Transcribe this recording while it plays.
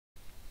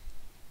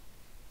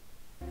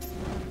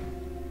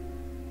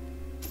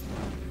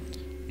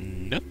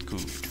Not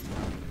good.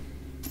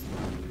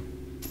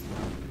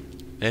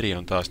 Veri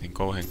on taas niin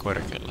kauhean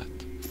korkealla,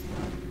 että...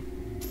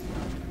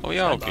 Ovi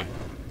auki.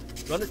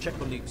 Run a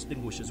check on the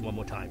extinguishers one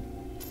more time.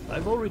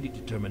 I've already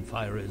determined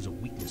fire is a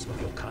weakness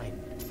of your kind.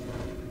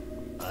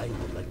 I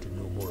would like to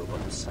know more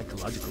about the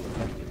psychological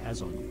effect it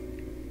has on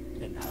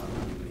you, and how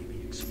it may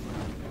be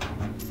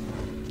explained.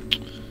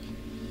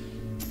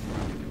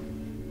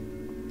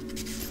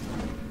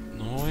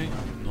 Noi.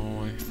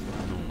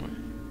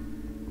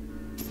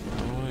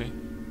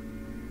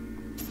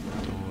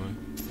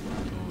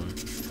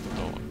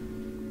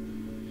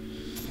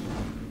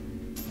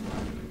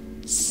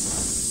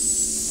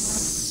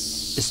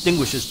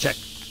 Extinguishers check.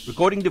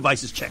 Recording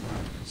devices check.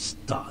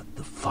 Start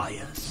the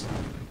fires.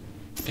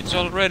 It's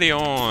already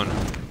on.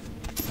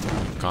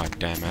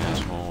 Goddamn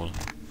asshole.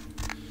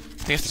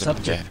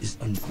 Subject is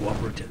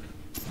uncooperative.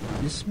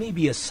 This may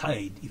be a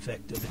side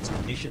effect of its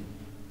condition,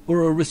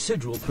 or a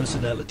residual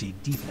personality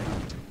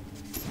defect.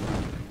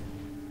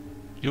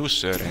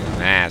 User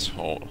an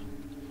asshole.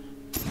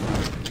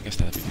 Mikäs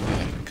täällä piti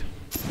tehdä?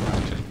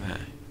 Se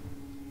näin.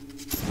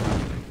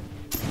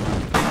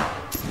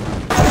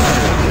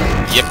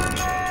 Jep.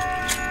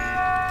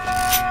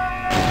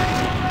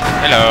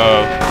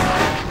 Hello.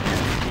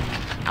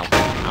 Au.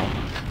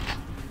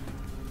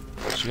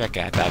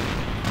 Syökää täältä.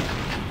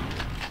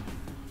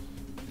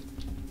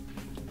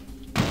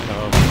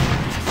 Hello.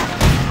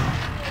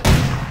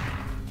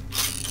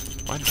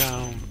 One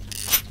down.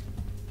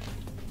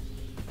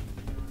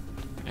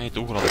 Ei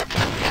tuhlata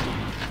tähän.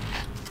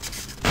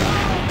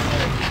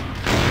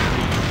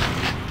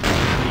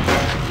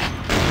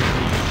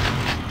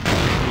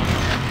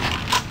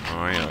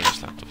 No ei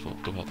oikeastaan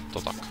tuhlata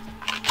totakaan.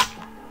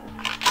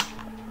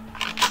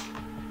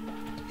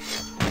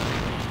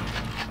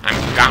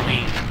 I'm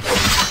coming!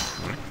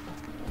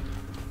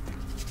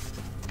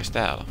 Mikäs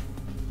täällä on?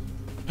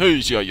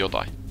 Hei, siellä on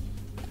jotain!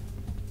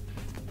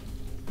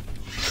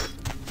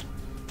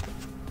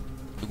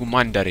 Joku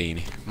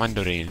mandoliini.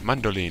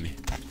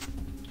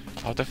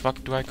 How the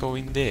fuck do I go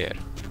in there?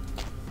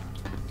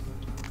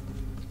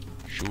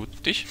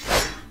 Shoot this?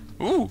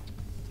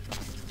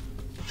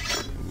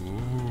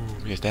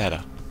 Mikäs täällä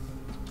on?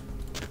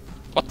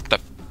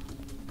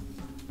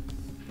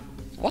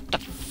 What the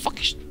fuck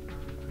is...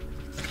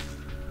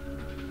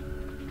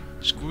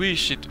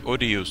 Squish it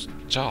odious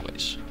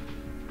chalice.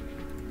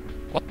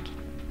 What?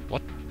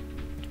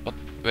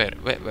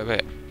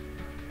 Where?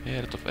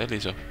 Heart of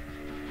Eliso.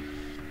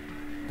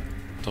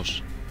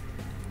 Tossa.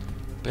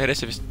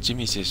 Perseus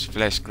Jimmy's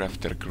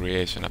fleshcrafter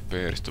creation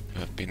appears to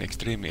have been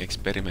extremely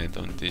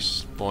experimental on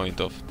this point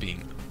of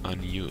being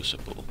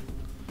unusable.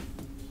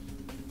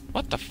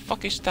 What the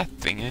fuck is that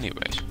thing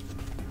anyways?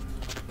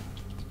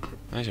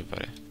 Naisen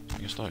väri.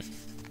 Mikäs toi?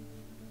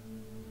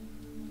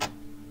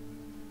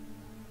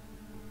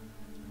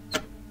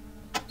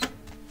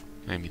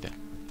 Ei mitään.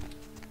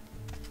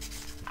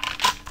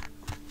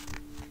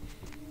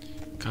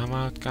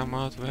 Come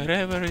out,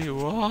 wherever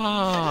you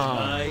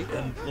are! My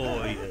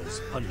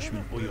employer's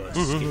punishment for your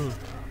escape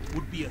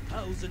would be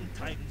 1,000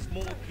 times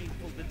more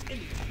painful than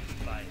anything you could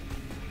find.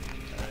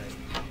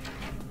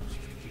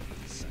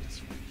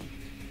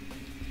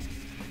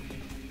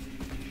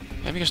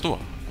 Ei, mikäs tuo?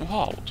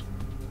 Haut.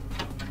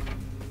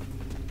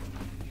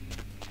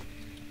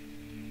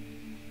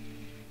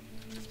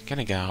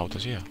 Kenenkään hauta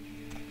siellä?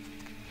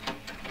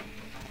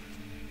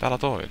 Täällä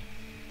toi.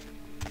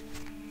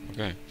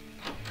 Okei.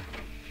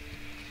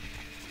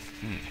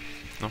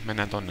 No,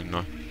 mennään tonne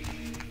noin.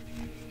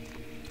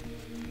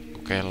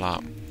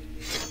 Kokeillaan.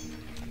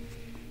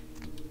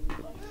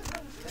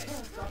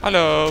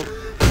 Haloo!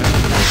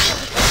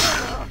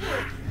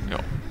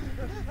 Joo.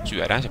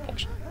 Syödään se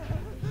pois.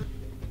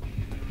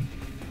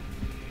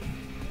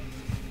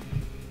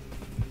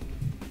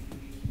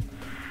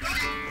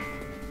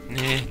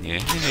 Ne.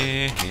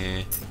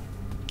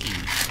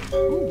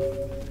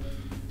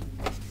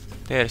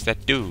 There's that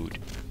dude.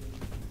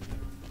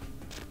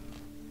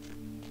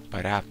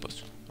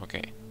 Parapos.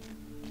 Okay.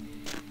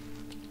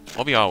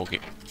 Ovi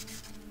auki.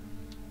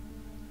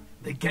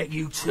 They get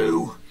you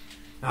too?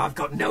 I've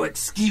got no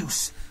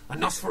excuse. A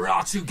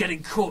Nosferatu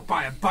getting caught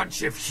by a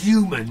bunch of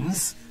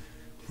humans?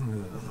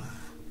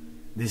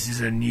 This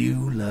is a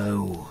new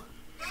low.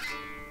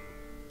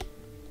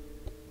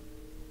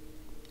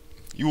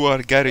 You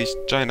are Gary's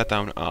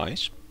Chinatown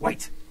eyes.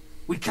 Wait,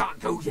 we can't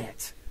go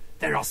yet.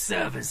 There are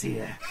servers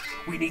here.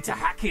 We need to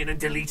hack in and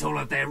delete all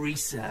of their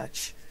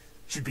research.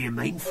 Should be a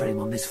mainframe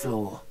on this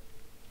floor.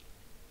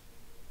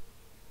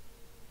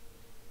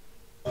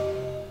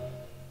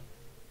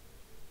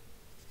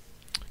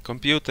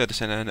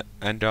 Computers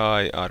and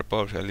I are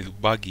both a little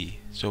buggy,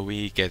 so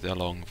we get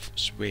along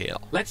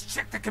swell. Let's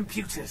check the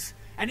computers.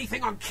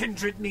 Anything on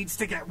Kindred needs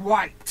to get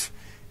wiped.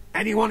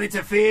 Anyone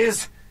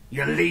interferes,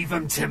 you leave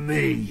them to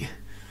me.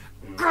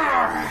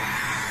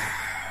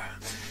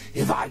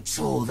 If I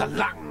tore the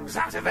lungs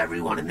out of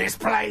everyone in this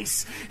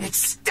place, it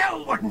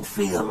still wouldn't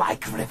feel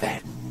like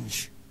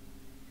revenge.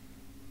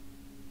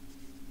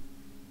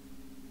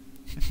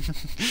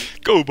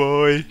 Go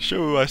boy,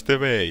 show us the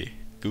way.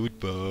 Good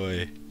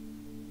boy.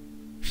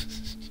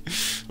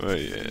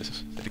 Oi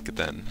Jeesus. Elikkä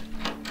tänne.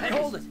 Hey,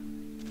 hold it!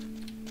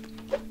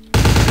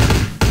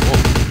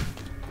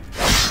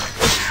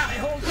 Hey,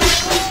 hold it!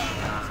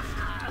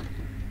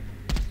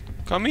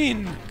 Come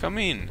in!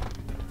 Come in!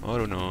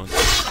 Or not.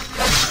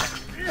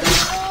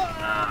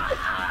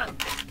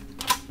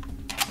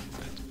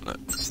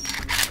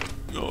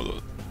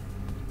 No.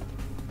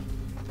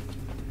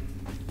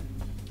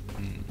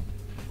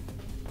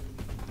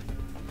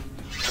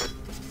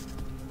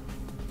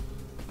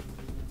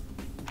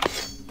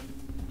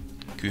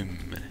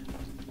 Kymmenen.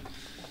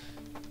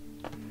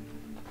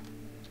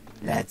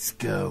 Let's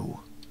go.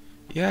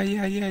 Jää.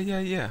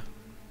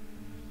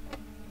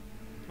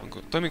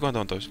 Toimikohan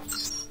tuon tois?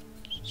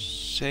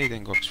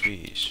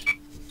 725.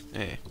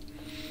 Ei.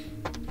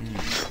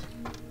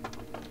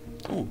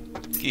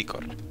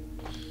 Keycard.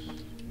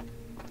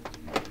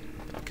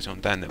 Elikkä se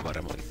on tänne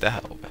varmaan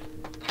tähän oveen.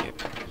 Jep.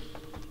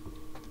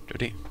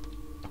 Dodi.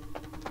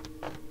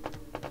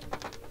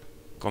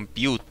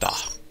 Computer.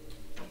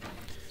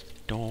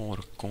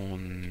 Door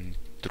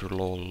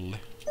control.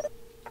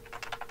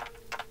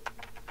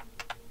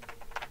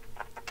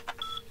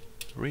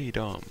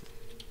 Freedom.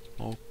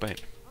 Open.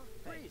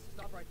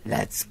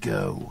 Let's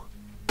go.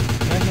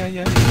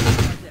 Yeah.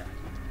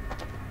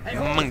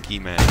 Monkey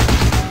man.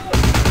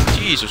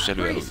 Jeesus, se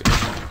lyö lukee.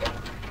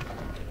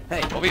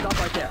 Hey, Ovi. stop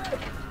right there.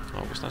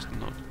 Aukestaan sitten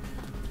noin.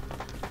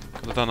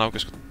 Katsotaan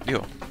aukesko.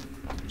 Joo.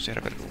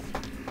 Server room.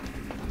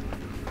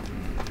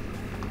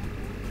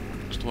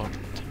 Tuolta.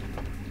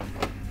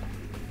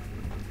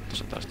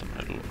 Tuossa taas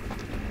tämmönen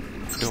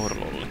door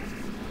lolli.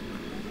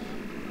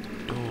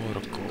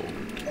 Door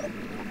code.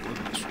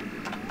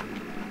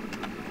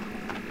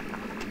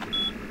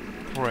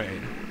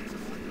 Brain.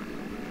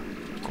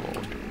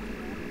 Code.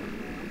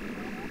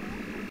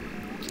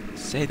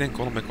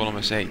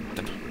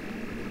 7337.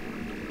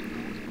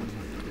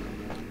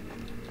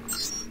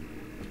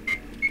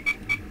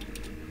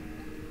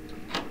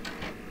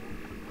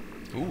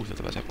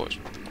 Sieltä pääsee pois.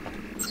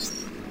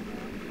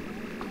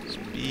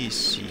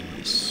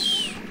 Species.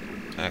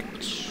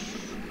 X.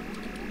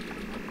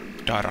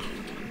 Dar.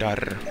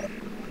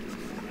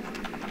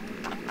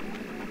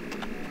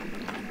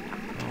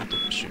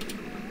 Autopsy.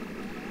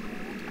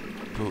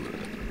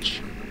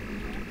 Purge.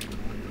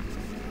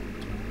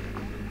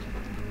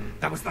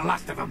 That was the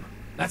last of them.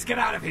 Let's get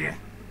out of here.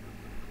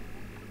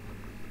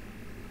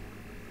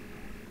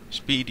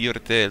 Speed your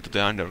tail to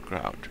the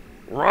underground.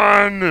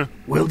 Run!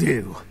 Will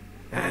do.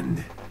 And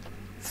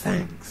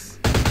thanks.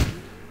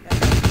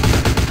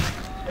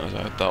 No se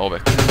ottaa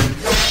ove.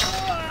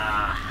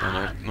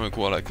 No, noin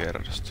kuolee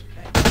kerrasta.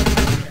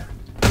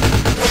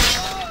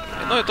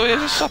 No toi ei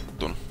siis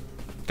sattunut.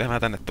 Miten mä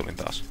tänne tulin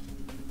taas?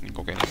 Niin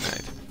kokeilin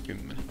näitä.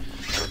 10.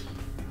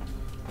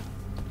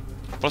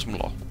 Palas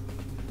mulla on?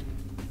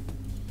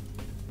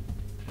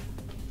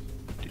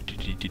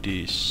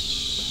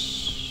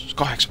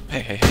 8.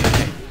 Hei.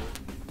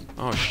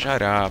 Oh,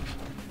 shut up.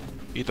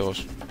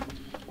 Kiitos.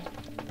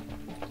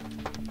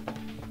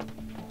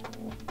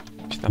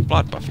 Pistetään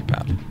blood buffi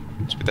päälle.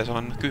 Se pitäisi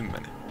olla nyt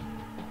 10.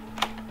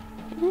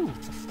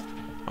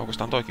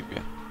 Aukestaan toikin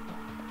vielä.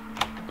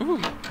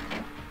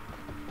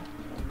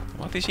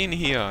 What is in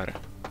here?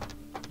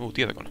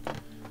 Tietokone.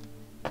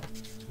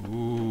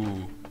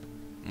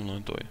 Mulla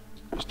on toi.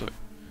 Missä toi?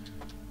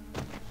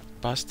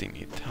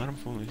 Busting it.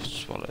 Harmful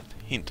is swallowed.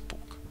 Hint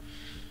book.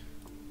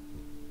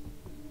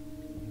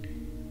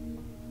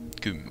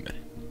 10.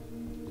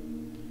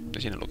 Mitä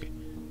siinä luki?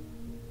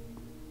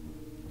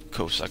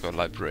 Co-Psycho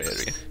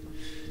Librarian.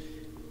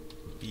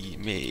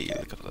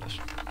 Email. Katsotaan.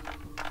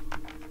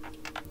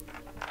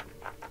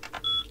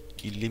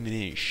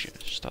 Elimination.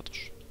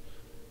 Status.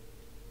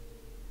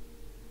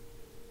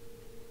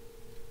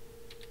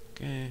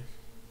 Okay.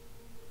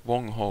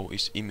 Wong Ho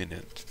is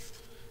imminent.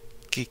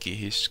 Kiki,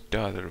 his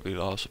daughter,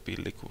 will also be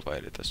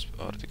liquidated as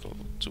article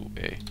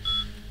 2A.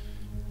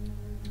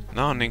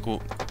 Nää on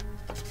niinku...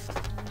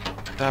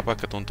 Tää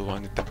paikka tuntuu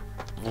vain niitä...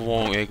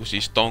 Eiku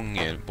siis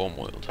tongien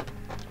pomoilta.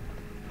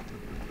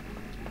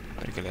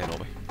 Perkeleen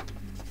ovi.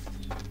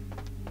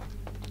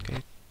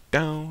 Okay,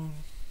 down.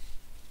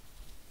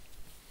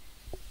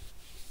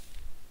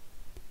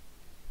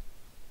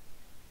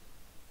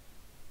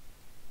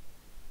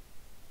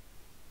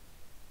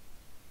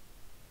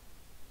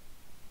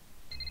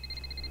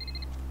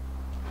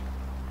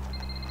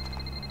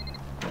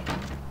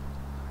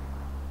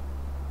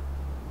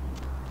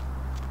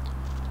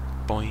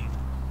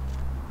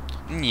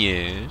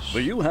 Yes. Do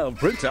you have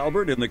Prince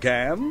Albert in the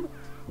can?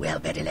 Well,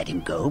 better let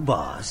him go,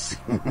 boss.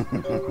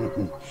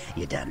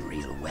 You done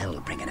real well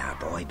bringing our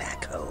boy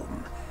back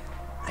home.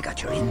 I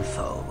got your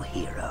info,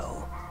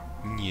 hero.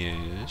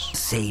 Yes.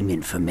 Same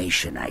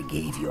information I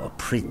gave your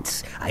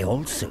prince, I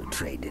also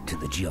traded to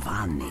the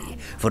Giovanni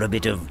for a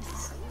bit of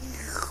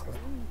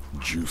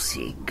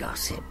juicy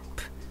gossip.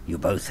 You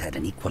both had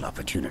an equal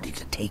opportunity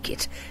to take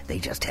it. They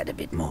just had a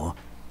bit more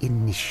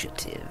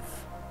initiative.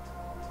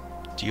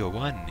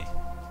 Giovanni.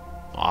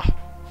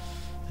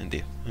 En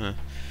tiedä.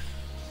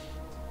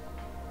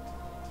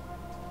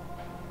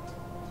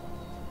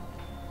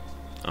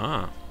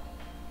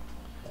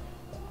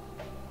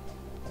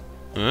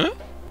 Huh?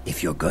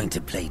 If you're going to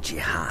play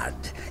jihad,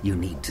 you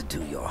need to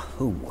do your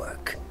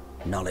homework.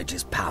 Knowledge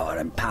is power,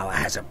 and power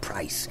has a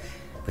price.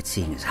 But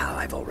seeing as how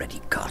I've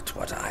already got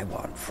what I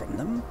want from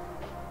them,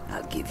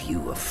 I'll give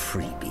you a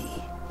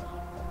freebie.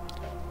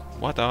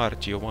 What are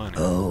Giovanni?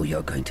 Oh,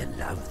 you're going to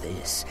love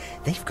this.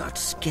 They've got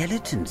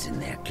skeletons in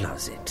their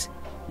closet.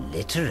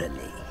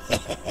 Literally.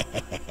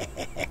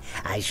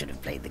 I should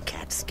have played the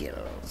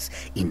Catskills.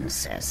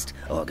 Incest,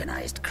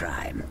 organized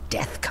crime,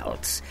 death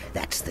cults.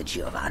 That's the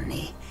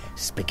Giovanni.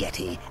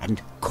 Spaghetti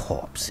and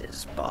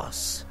corpses,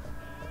 boss.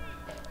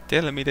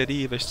 Tell me the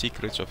deepest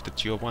secrets of the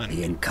Giovanni.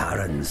 The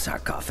Inkaran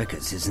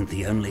sarcophagus isn't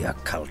the only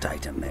occult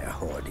item they're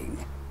hoarding.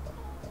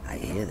 I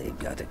hear they've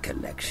got a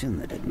collection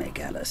that'd make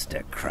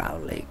Aleister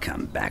Crowley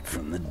come back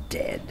from the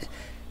dead.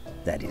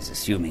 That is,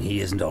 assuming he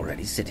isn't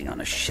already sitting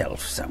on a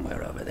shelf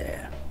somewhere over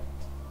there.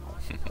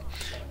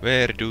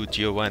 Where do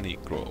Giovanni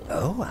grow?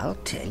 Oh, I'll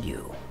tell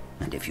you.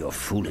 And if you're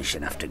foolish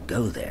enough to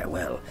go there,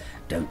 well,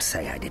 don't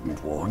say I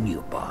didn't warn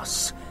you,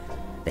 boss.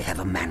 They have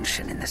a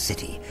mansion in the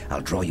city.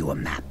 I'll draw you a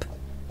map.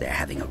 They're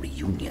having a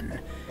reunion.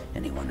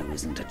 Anyone who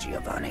isn't a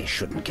Giovanni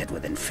shouldn't get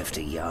within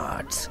 50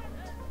 yards.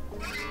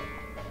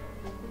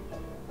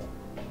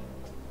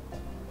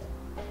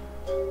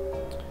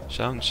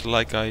 Sounds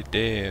like I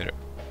dare.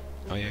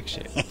 I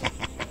accept.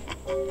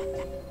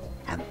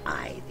 Am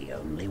I the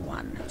only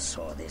one who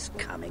saw this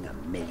coming a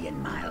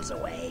million miles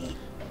away?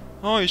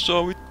 I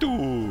saw it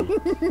too.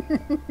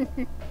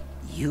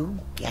 You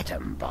get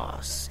 'em,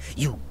 boss.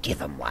 You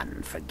give 'em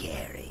one for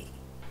Gary.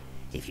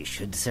 If you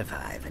should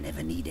survive and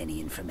ever need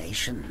any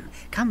information,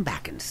 come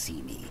back and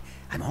see me.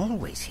 I'm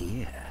always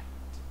here.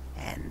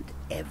 And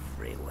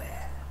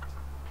everywhere.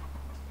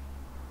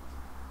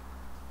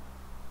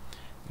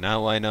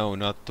 Now I know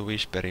not to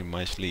whisper in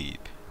my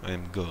sleep. I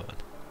am gone.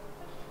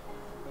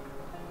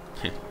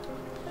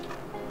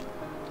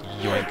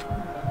 Joink.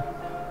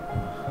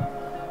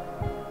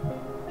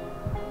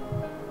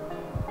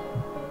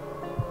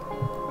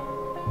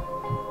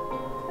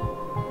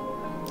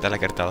 Tällä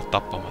kertaa olla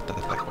tappamatta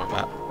tätä,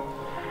 kun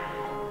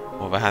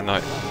on vähän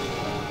noin...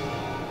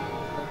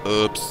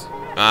 Ups.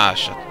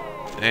 Shit.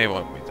 Ei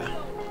voi mitään.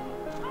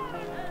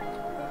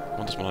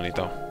 Montas mulla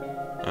niitä on?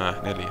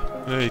 4.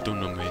 Ei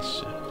tunnu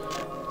missään.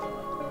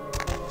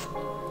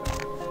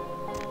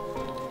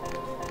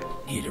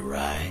 Need a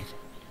ride?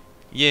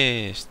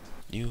 Yes,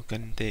 you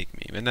can take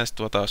me. Mennään sit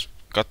taas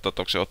kattoo,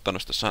 onko se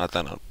ottanut sitä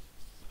saatanan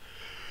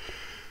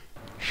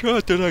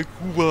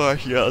kuvaa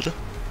sieltä.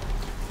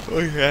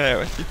 Oi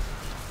helvetti.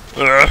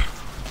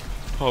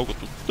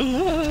 Haukuttu.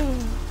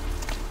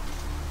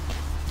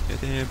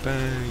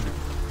 Eteenpäin.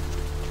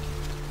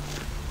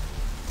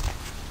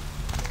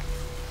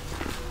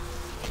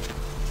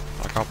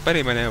 Alkaa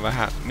peli menee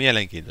vähän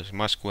mielenkiintoisesti.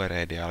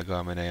 Masquerade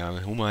alkaa menee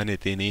ja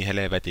Humanity niin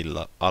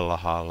helvetillä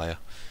alhaalla ja...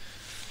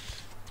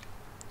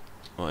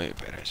 Oi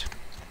perässä.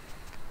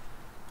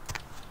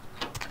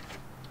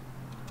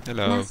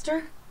 Hello.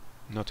 Master?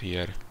 Not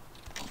here.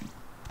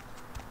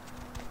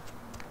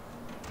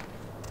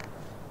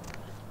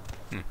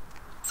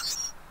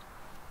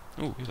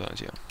 Jotain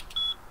siellä.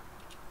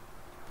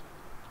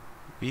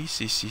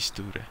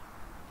 Visisisture.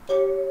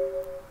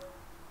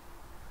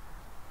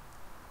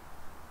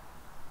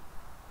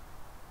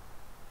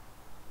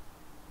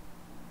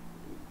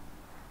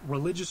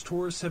 Religious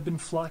tourists have been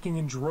flocking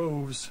in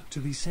droves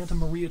to the Santa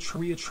Maria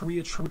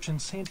Church in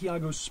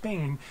Santiago,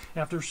 Spain,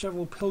 after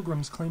several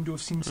pilgrims claim to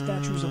have seen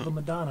statues of the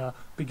Madonna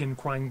begin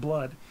crying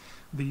blood.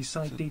 The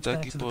site dates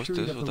back to the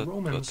period of the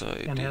Romans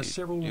and has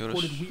several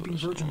reported weeping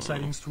virgin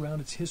sightings throughout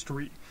its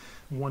history.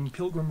 One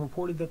pilgrim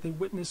reported that they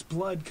witnessed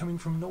blood coming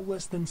from no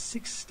less than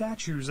 6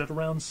 statues at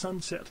around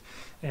sunset,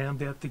 and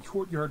that the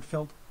courtyard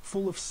felt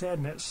full of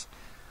sadness.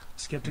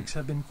 Skeptics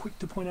have been quick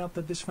to point out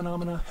that this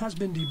phenomena has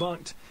been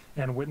debunked,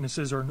 and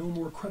witnesses are no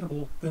more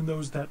credible than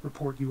those that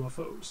report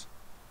UFOs.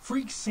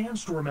 Freak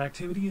sandstorm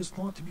activity is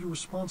thought to be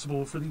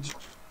responsible for these...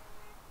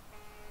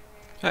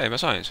 Hei, mä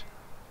sain sen.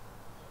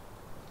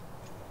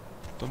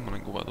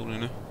 Tommonen kuva tuli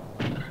nyt.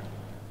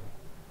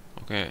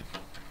 Okei.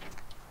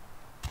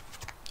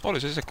 Oli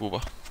se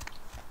kuva.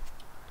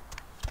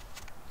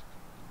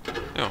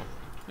 Joo.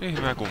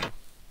 Ihmeä kumma.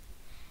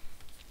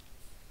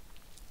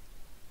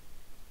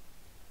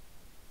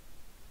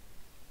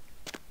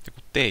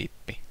 Joku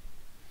teippi.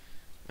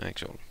 Eikö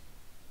se ollut?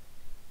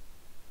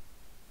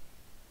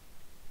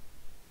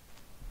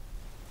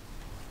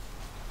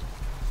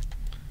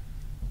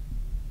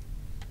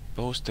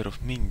 Poster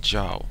of Ming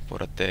Zhao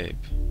for a tape.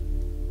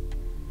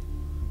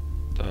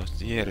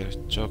 Taas Jerry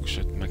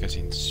Jokshot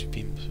Magazine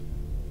Swim.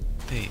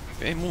 Teippi.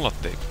 Ei mulla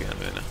teippiä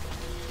nyt enää.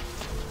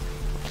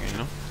 Okei,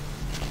 no.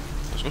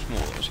 Joskus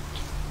mulla on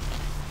sitten.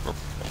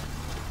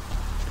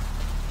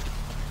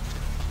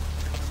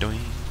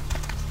 Doin.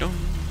 Doin.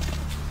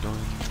 Doin.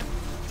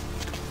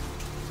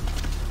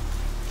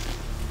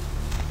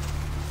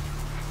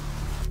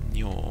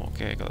 Joo,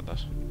 okei,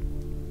 katsotaas.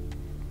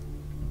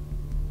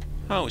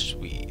 How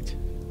sweet.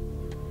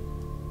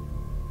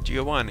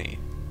 Giovanni.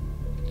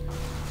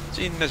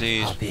 Sinne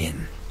siis. Hop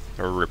in.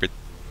 Rip it.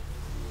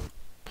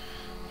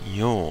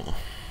 Joo.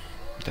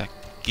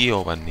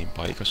 Giovannin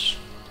paikassa.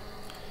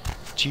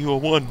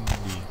 Giovanni.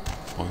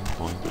 Poing,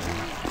 poing,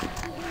 poing.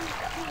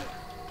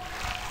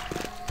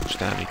 Onks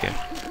tää mikä?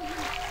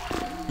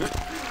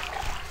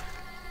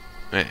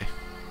 Ei.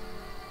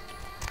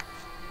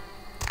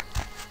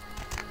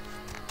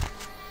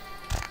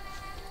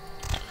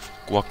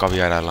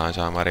 Kuokkavieraillaan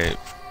saamari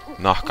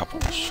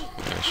nahkapuus.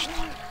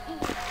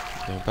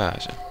 Miten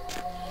pääsee?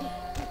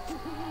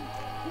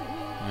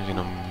 Ei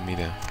siinä oo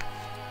mitään.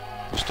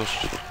 Onks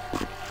tossa?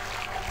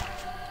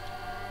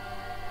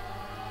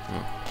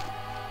 No.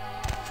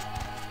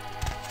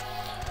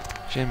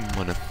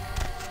 Semmonen.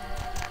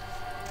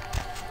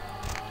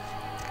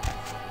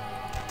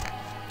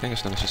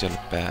 Mitenkäs tonne sisälle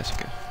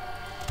pääsikö?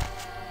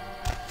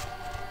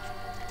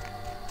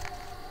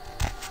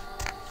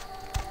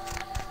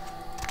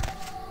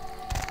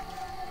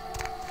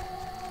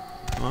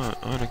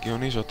 Ainakin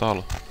on iso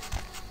talo.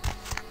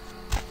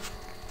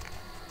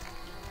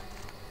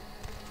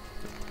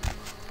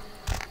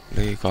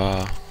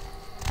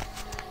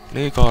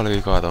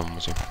 Liikaa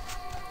tommosia.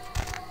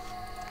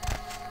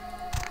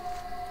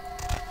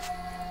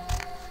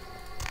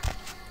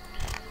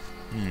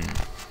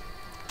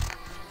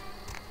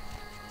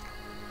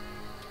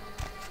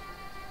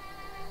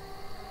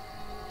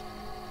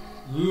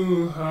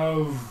 You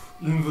have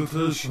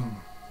invitation.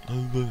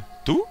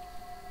 Tu?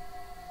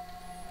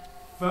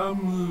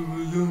 Family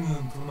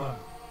reunion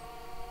tonight.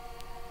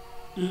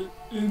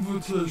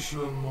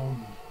 Invitation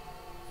only.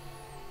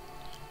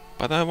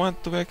 But I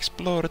want to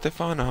explore the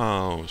fun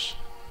house.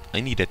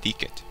 I need a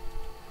ticket.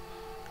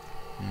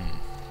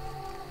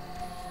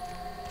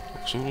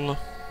 Onko sulla?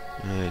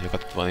 Ei, ja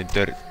katsot vaan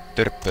niin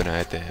törppönä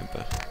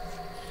eteenpäin.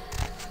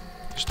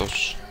 Jos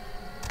tossa.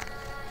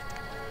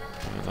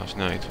 Ja taas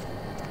näitä.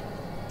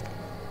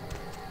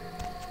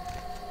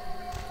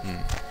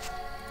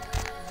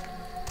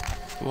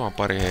 Tuo on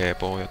pari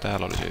heepoa ja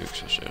täällä oli se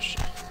yksi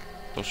jossain.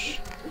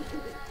 Tossa.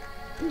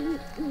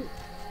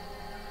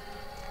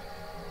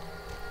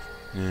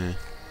 Niin.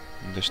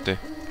 Mitäs te?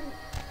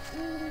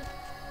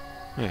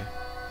 Ei.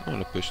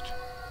 Noille pysty.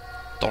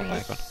 Tolla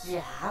ekana.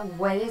 Yeah,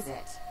 what is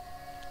it?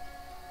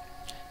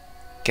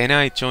 Can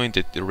I join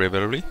the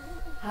revelry?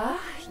 Huh?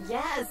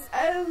 Yes.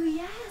 Oh,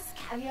 yes.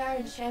 Caviar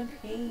and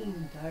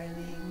champagne,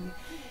 darling.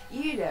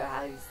 You know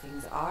how these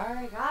things are.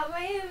 I got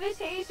my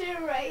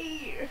invitation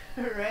right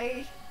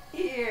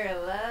here,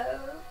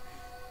 love.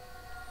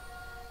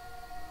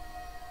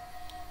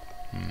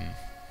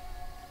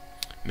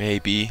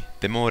 Maybe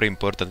the more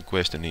important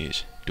question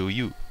is, do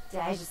you? Did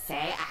I just say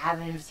I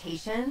have an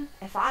invitation?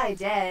 If I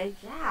did,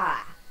 yeah,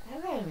 I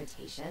have an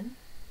invitation.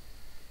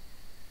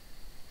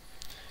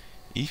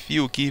 If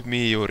you give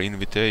me your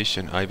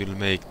invitation, I will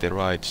make the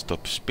ride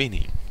stop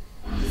spinning.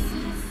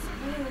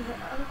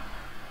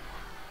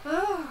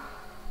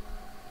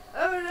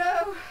 Oh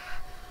no!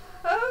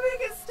 Oh,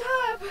 make it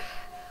stop!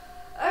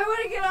 I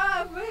want to get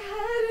off my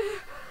head.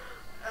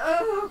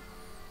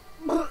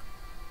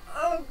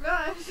 Oh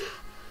gosh.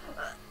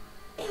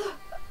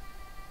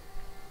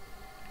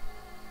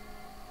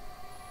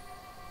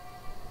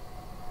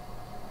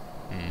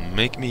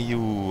 Make me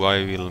you,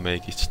 I will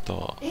make it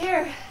stop.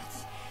 Here,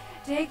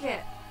 take it.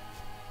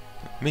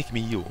 Make me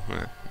you.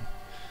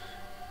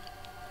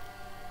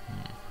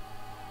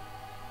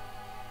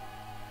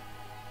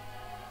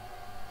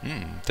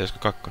 Pitäisikö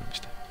kakkonen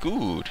pistää?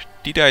 Good.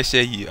 Did I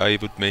say I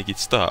would make it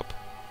stop?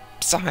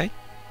 Psy.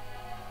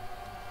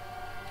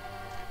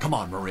 Come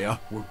on, Maria.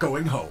 We're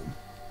going home.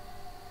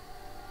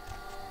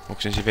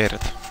 Onko se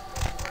verta?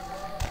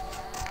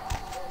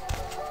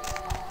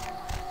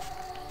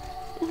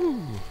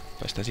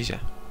 Päästään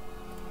sisään.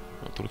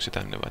 No, tuliko se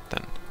tänne vai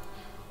tänne?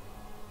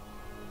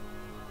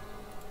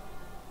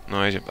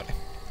 No ei sen väli.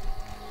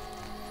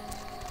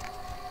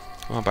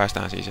 Kunhan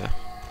päästään sisään.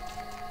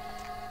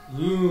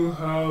 You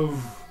have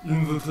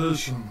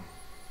invitation.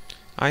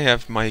 I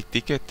have my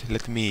ticket,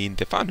 let me in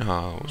the fun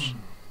house.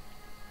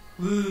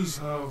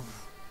 Please have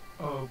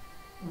a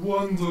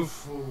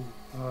wonderful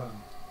time.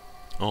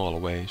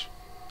 Always.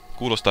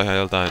 Kuulostaa ihan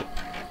joltain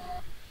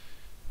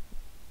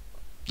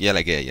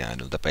jälkeen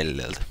jäänyltä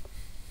pelleltä.